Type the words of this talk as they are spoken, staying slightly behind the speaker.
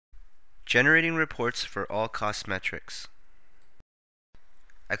Generating reports for all cost metrics.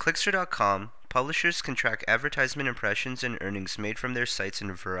 At Clicksor.com, publishers can track advertisement impressions and earnings made from their sites in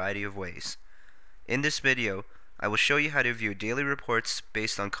a variety of ways. In this video, I will show you how to view daily reports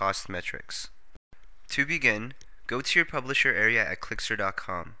based on cost metrics. To begin, go to your publisher area at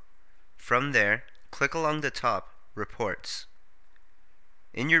Clicksor.com. From there, click along the top, Reports.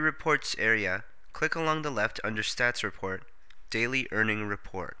 In your Reports area, click along the left under Stats Report, Daily Earning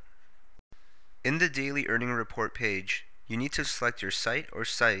Report. In the Daily Earning Report page, you need to select your site or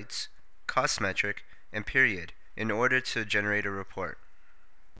sites, cost metric, and period in order to generate a report.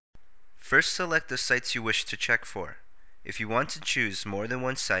 First, select the sites you wish to check for. If you want to choose more than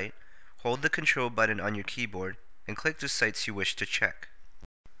one site, hold the Control button on your keyboard and click the sites you wish to check.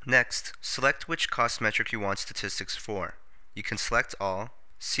 Next, select which cost metric you want statistics for. You can select all,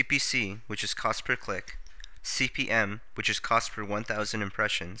 CPC, which is cost per click, CPM, which is cost per 1,000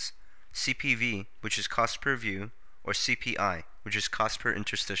 impressions, CPV, which is cost per view, or CPI, which is cost per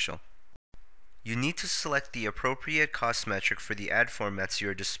interstitial. You need to select the appropriate cost metric for the ad formats you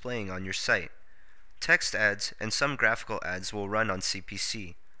are displaying on your site. Text ads and some graphical ads will run on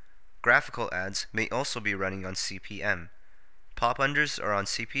CPC. Graphical ads may also be running on CPM. Pop-unders are on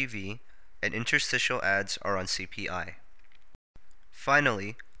CPV, and interstitial ads are on CPI.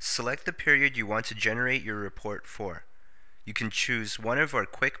 Finally, select the period you want to generate your report for. You can choose one of our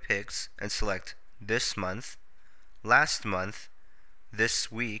quick picks and select this month, last month,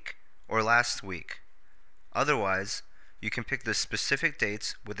 this week, or last week. Otherwise, you can pick the specific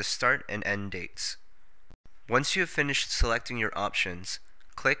dates with the start and end dates. Once you have finished selecting your options,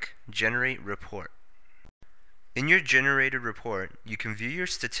 click Generate Report. In your generated report, you can view your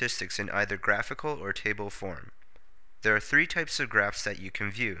statistics in either graphical or table form. There are three types of graphs that you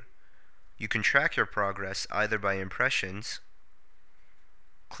can view. You can track your progress either by impressions,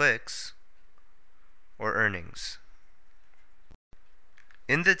 clicks, or earnings.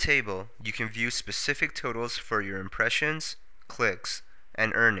 In the table, you can view specific totals for your impressions, clicks,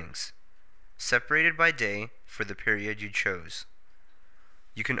 and earnings, separated by day for the period you chose.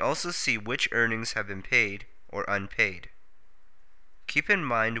 You can also see which earnings have been paid or unpaid. Keep in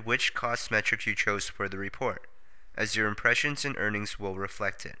mind which cost metric you chose for the report, as your impressions and earnings will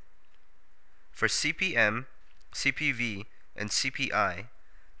reflect it. For CPM, CPV, and CPI,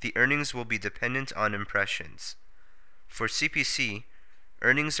 the earnings will be dependent on impressions. For CPC,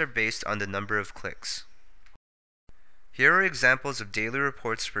 earnings are based on the number of clicks. Here are examples of daily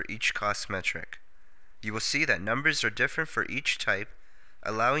reports for each cost metric. You will see that numbers are different for each type,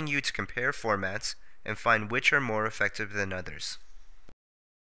 allowing you to compare formats and find which are more effective than others.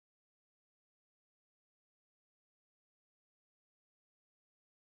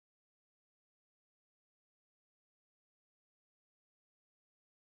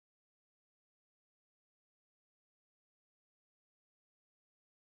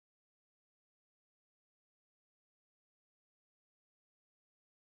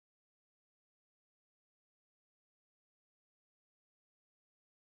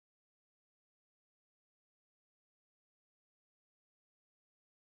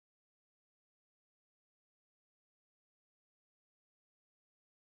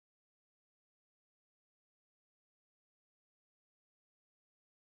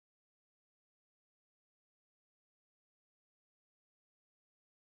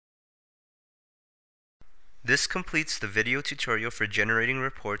 This completes the video tutorial for generating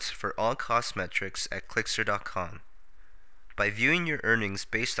reports for all cost metrics at Clicksor.com. By viewing your earnings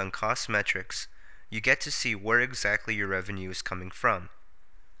based on cost metrics, you get to see where exactly your revenue is coming from.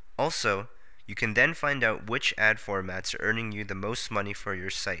 Also, you can then find out which ad formats are earning you the most money for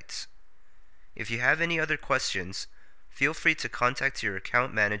your sites. If you have any other questions, feel free to contact your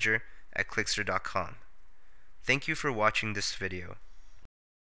account manager at Clicksor.com. Thank you for watching this video.